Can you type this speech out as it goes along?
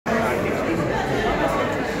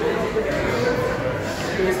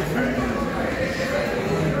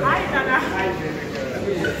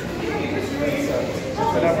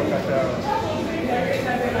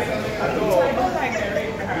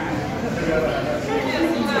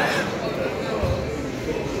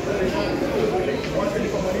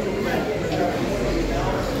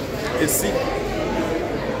Tracy.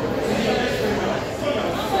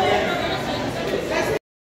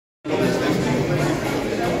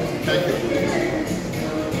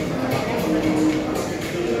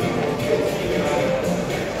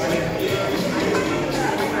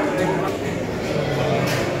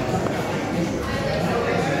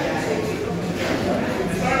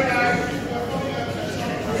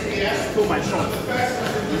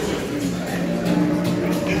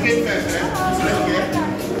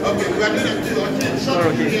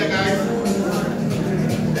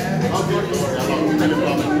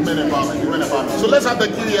 So let's have the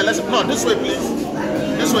queue here. No, this way, please.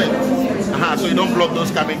 This way. So you don't block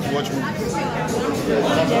those coming to watch movies.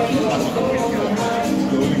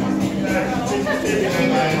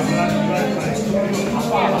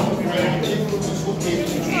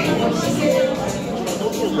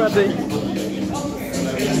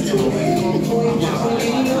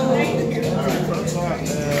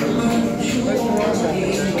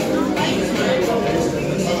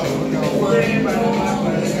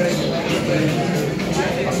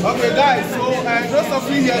 Okay guys, so those of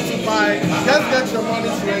you here to buy, just get your money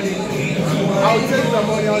ready. I'll take the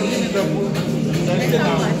money, I'll give you the book.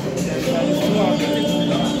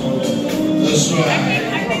 That's right.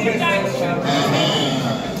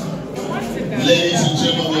 Ladies and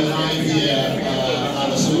gentlemen, we're live here at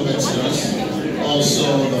the Sylvester's. Also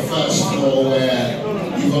the first floor where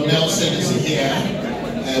Yvonne Nelson is here.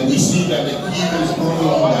 We see that the queue is growing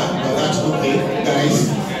longer, but that's okay, guys.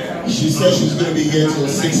 She said she's going to be here till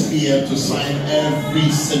 6 p.m. to sign every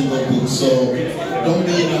single book. So don't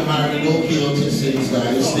be in a hurry, no chaotic things,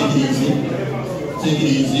 guys. Take it easy. Take it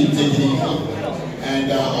easy, take it easy.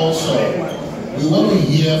 And also, we want to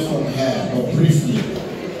hear from her, but briefly,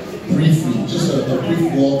 just a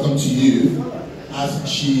brief welcome to you as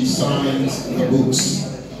she signs the books.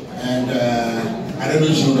 And I don't know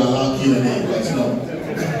if she would allow Q&A, but no.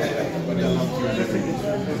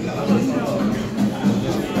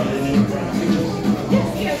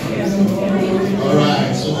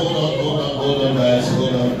 Alright, so hold on guys,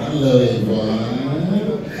 hold on. Hello Yvonne.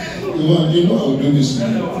 Yvonne, you know I'll do this now.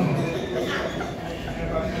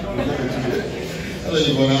 Hello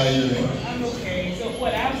Yvonne, how are you doing? I'm okay. So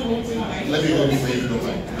what I was going to like. Let me go before you go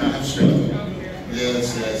back. I'm straight.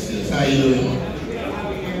 Yes. How are you doing?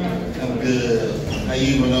 I'm good. How are you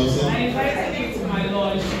Yvonne also? I invited you to my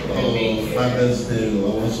lodge. Oh, Father's Day. I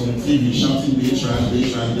was on TV shouting, bitch.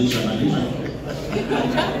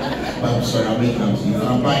 I'm sorry, I'm making up to you.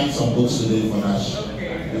 I'm buying some books today for Dash.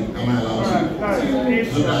 Am I allowed to?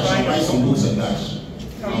 So Dash, I'll buy some books at Dash.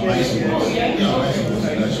 I'll buy some books. Yeah, I'll buy some books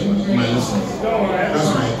at Dash for my listeners. That's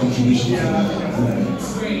my contribution to the movement.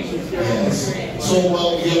 Yes. So,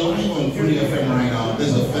 well, we're live on 3FM right now. This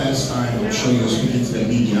is the first time I'm sure you're speaking to the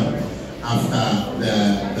media after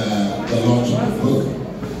the launch of the book.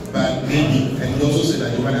 But maybe, and you also said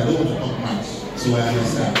that I don't want to talk much, so I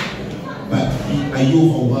understand. But are you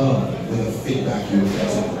overwhelmed with the feedback you're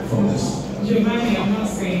getting from this? Giovanni, I'm not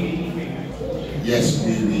saying anything. Yes,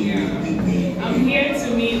 we. I'm here to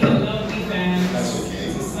meet the lovely fans. That's okay.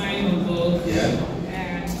 To sign the book. Yeah.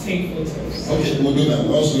 And to take photos. Okay, we'll do that.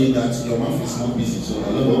 We're also doing that. Your mouth is not busy, so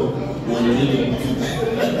hello. We'll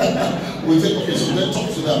take, okay, so let's talk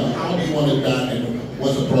to them. How do you want it done and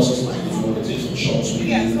what's the process like if you want to take some shots with you?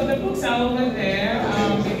 Yeah, so the books are over there.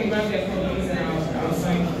 They can grab their copies and I'll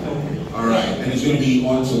sign them. Alright, and it's going to be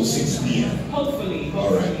on until 6 p.m. Hopefully.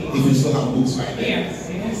 Alright, if you still have books by then.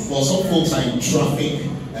 Yes. Well, some folks are in traffic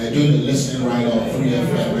doing the listening right off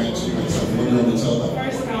 3FM, right? So what do you want to tell them?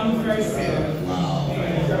 First come, first serve. Wow.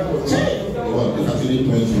 Well, if I tell you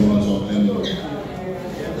points you want to talk, let me know.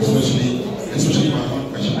 Especially my one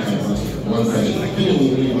question. One question. I think it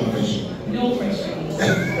will be one question. No question.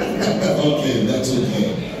 Okay, that's okay.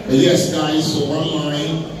 But yes, guys, so one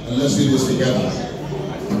line, and let's do this together.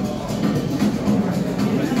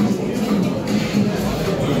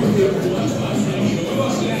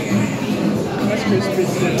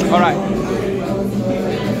 All right.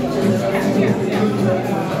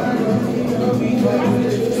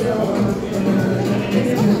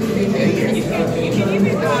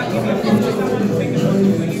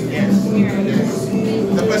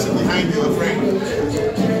 The person behind you, a friend.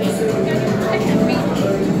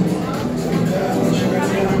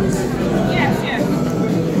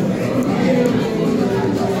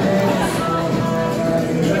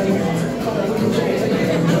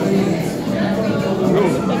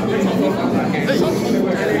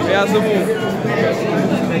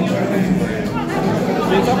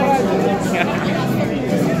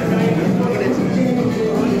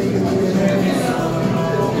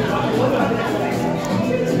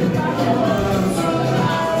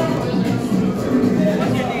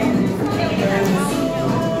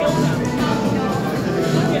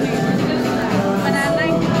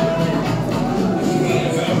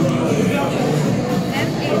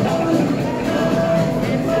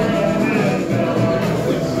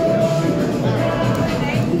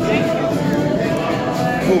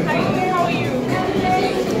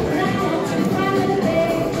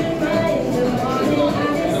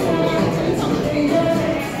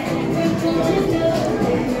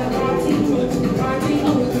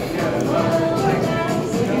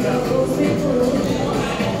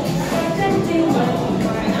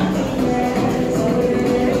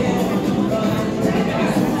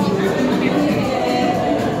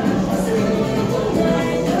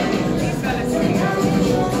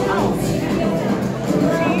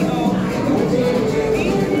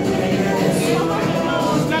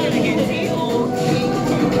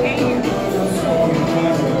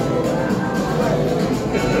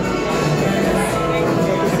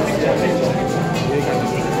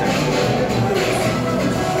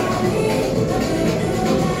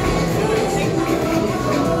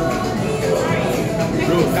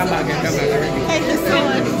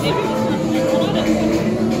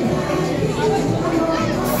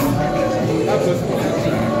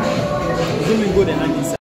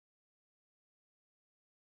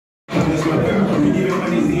 That's my power. We give it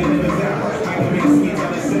money, see it in the south. I can make sweets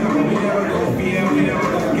out of south, but we never go fear, we never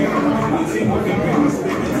go count. We take what we bring, we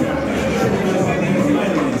spend it out. Just like that, it's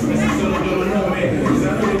legends. Mr. Solo don't know, man. Cause I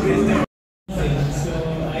know the bitch down. So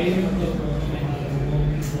I didn't look for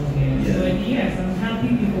it. But yes, I'm happy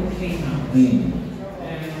people came out. And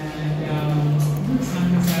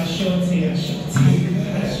sometimes I short it.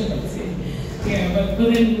 Yeah, but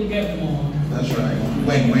then we'll get more. That's right.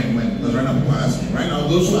 When? Because right now people are asking. Right now,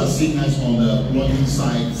 those who are seeing us on the blogging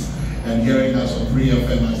sites and hearing us on Free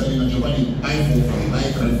FM are telling us, Giovanni, buy 4 for me, buy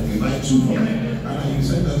 3 for me, buy 2 for me. And you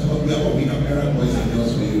said that's what we are all being American boys and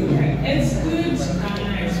girls for you. It's good,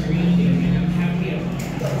 nice reading, and I'm happy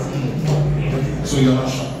about it. So you're not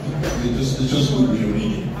shocked. It's just good we're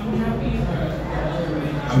reading. I'm happy for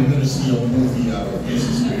Are we going to see a movie out of this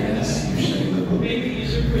experience? maybe you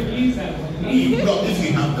should produce that for me. No, if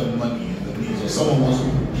you have the money and the means, or someone wants to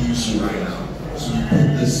produce you right now, so you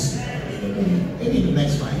put this in a movie, maybe in the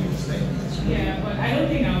next 5 years, 10 years. Yeah, but I don't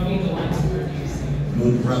think I'll be the one to produce it. You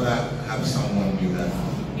would rather have someone do that for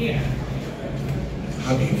you. Yeah.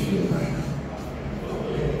 How do you feel right now?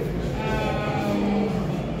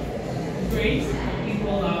 Great.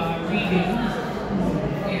 People are reading.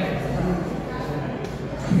 Yeah.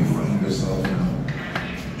 How do you find yourself now?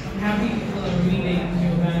 I'm happy people are reading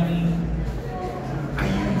Giovanni. Are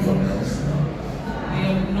you anyone else? I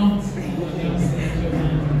am not anyone else in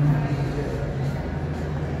Giovanni.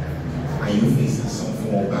 Are you facing some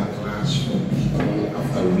form of backlash from people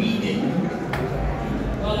after reading?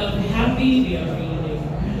 Well, I'm happy they are reading.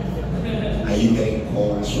 Are you getting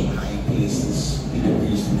calls from high places? People who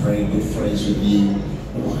used to be very good friends with you.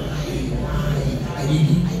 Why? I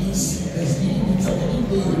didn't see this. You didn't tell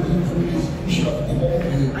anybody. You should have called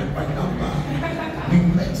me. I find out that. We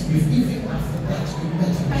met with even after that. We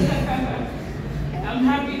met again. I'm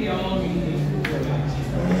happy they're all reading.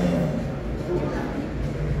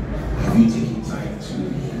 Have you taken time to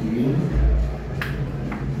heal?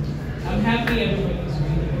 I'm happy everybody's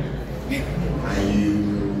reading. Are you?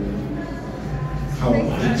 How are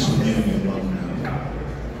things with you and your mom now?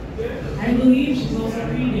 I believe she's also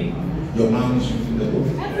reading. Your mom is reading the book?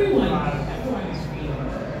 Everyone is reading.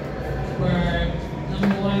 We're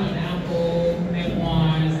 #1 on Apple,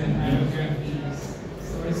 memoirs, and biographies.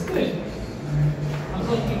 So it's good. I've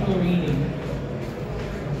got people reading.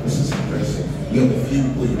 This is impressive. You're the few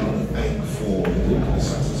people you want to thank for the book, the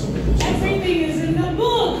success of the book. Everything is in the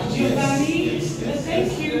book, Giovanni. Yes. The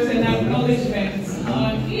thank yous and acknowledgements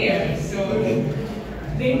are here. So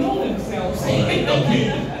they know themselves.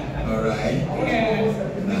 All right. Yes.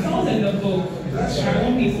 It's all in the book. So I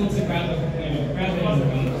want people to grab it and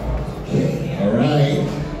read. Okay. All right.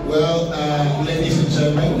 Well, ladies and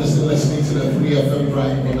gentlemen, you're still listening to the Free FM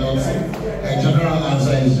Brian announcing. And general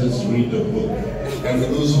answer is just read the book. And for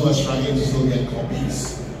those who are struggling to still get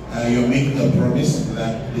copies, you're making a promise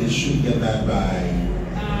that they should get that by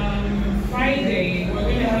Friday. We're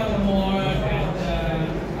going to have more at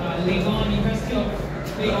Legon, University of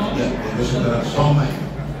Legon. Yeah, they should have online.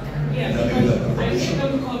 Yes, I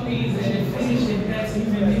took them copies and it finished in 30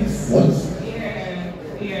 minutes. What?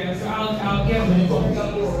 Yeah, so I'll get them copies.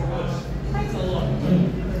 Quite a lot.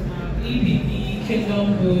 EPP, Kingdom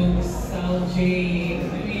Books, Salji, I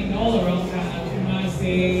mean, all around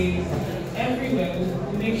Kumasi, everywhere.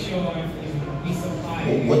 We'll make sure we supply.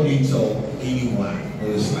 What do you tell anyone who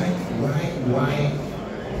is like, why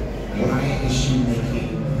is she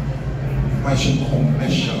making, why she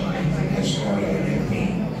commercializing her story and me?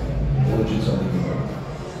 What would you tell the girl?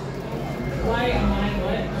 Why am I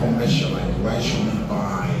what? Commercialize. Why should we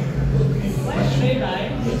buy? Why should they buy?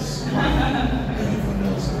 Yes. Anyone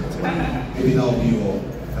else? Maybe that'll be your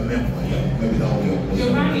a memoir. Yeah. Maybe that'll be your.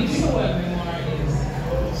 Giovanni, do you know what a memoir is?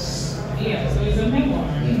 Yeah. So it's a memoir.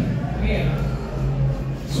 Yeah.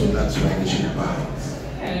 So that's why they should buy it.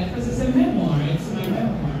 Yeah, because it's a memoir. It's my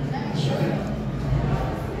memoir. That's right.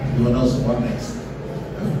 Anyone else? What next?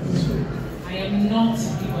 I am not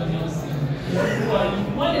anyone else.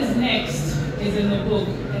 What is next is in the book.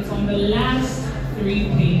 It's on the last 3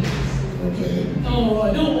 pages. Okay.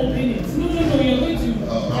 Oh, don't open it. No, you're going to.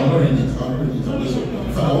 I'm already in it. If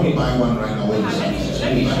I want to buy one right now, wait a second.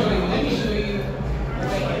 Let me show you what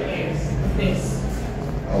it is. This.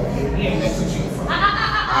 Okay. Yes. Next is your phone.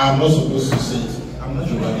 I'm not supposed to say it. I'm not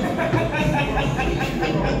sure.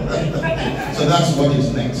 So that's what is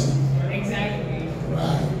next. Exactly.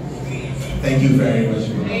 Right. Thank you very much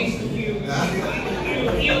for Thank you.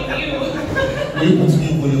 You. Will you put me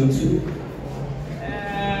volume 2?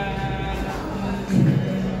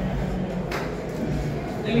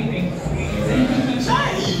 Let me think.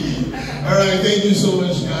 All right, thank you so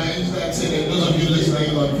much, guys. connected, and those of you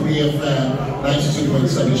listening on 3FM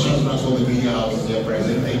 92.7, shout out to all the media houses here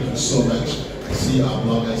present. Thank you so much. I see our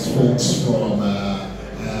bloggers, folks from the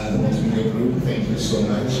multimedia group. Thank you so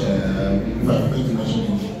much. If I forget to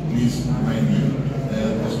mention, please remind me.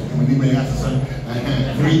 We may have to sign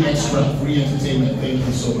free extra, free entertainment. Thank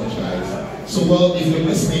you so much, guys. So, well, if you're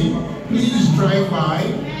listening, please drive by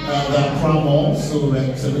the Accra Mall. So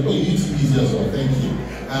YouTube is as well. Thank you.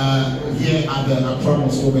 Here at the Accra Mall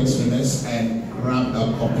Women's Fitness, and grab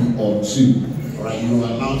a copy or two. All right, you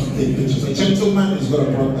are allowed to take pictures. A gentleman has got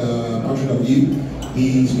a portrait of you.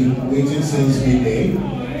 He's been waiting since midday.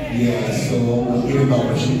 Yeah, so we'll give him the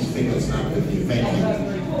opportunity to take a snap with you. Thank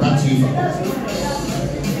you. Back to you, Father.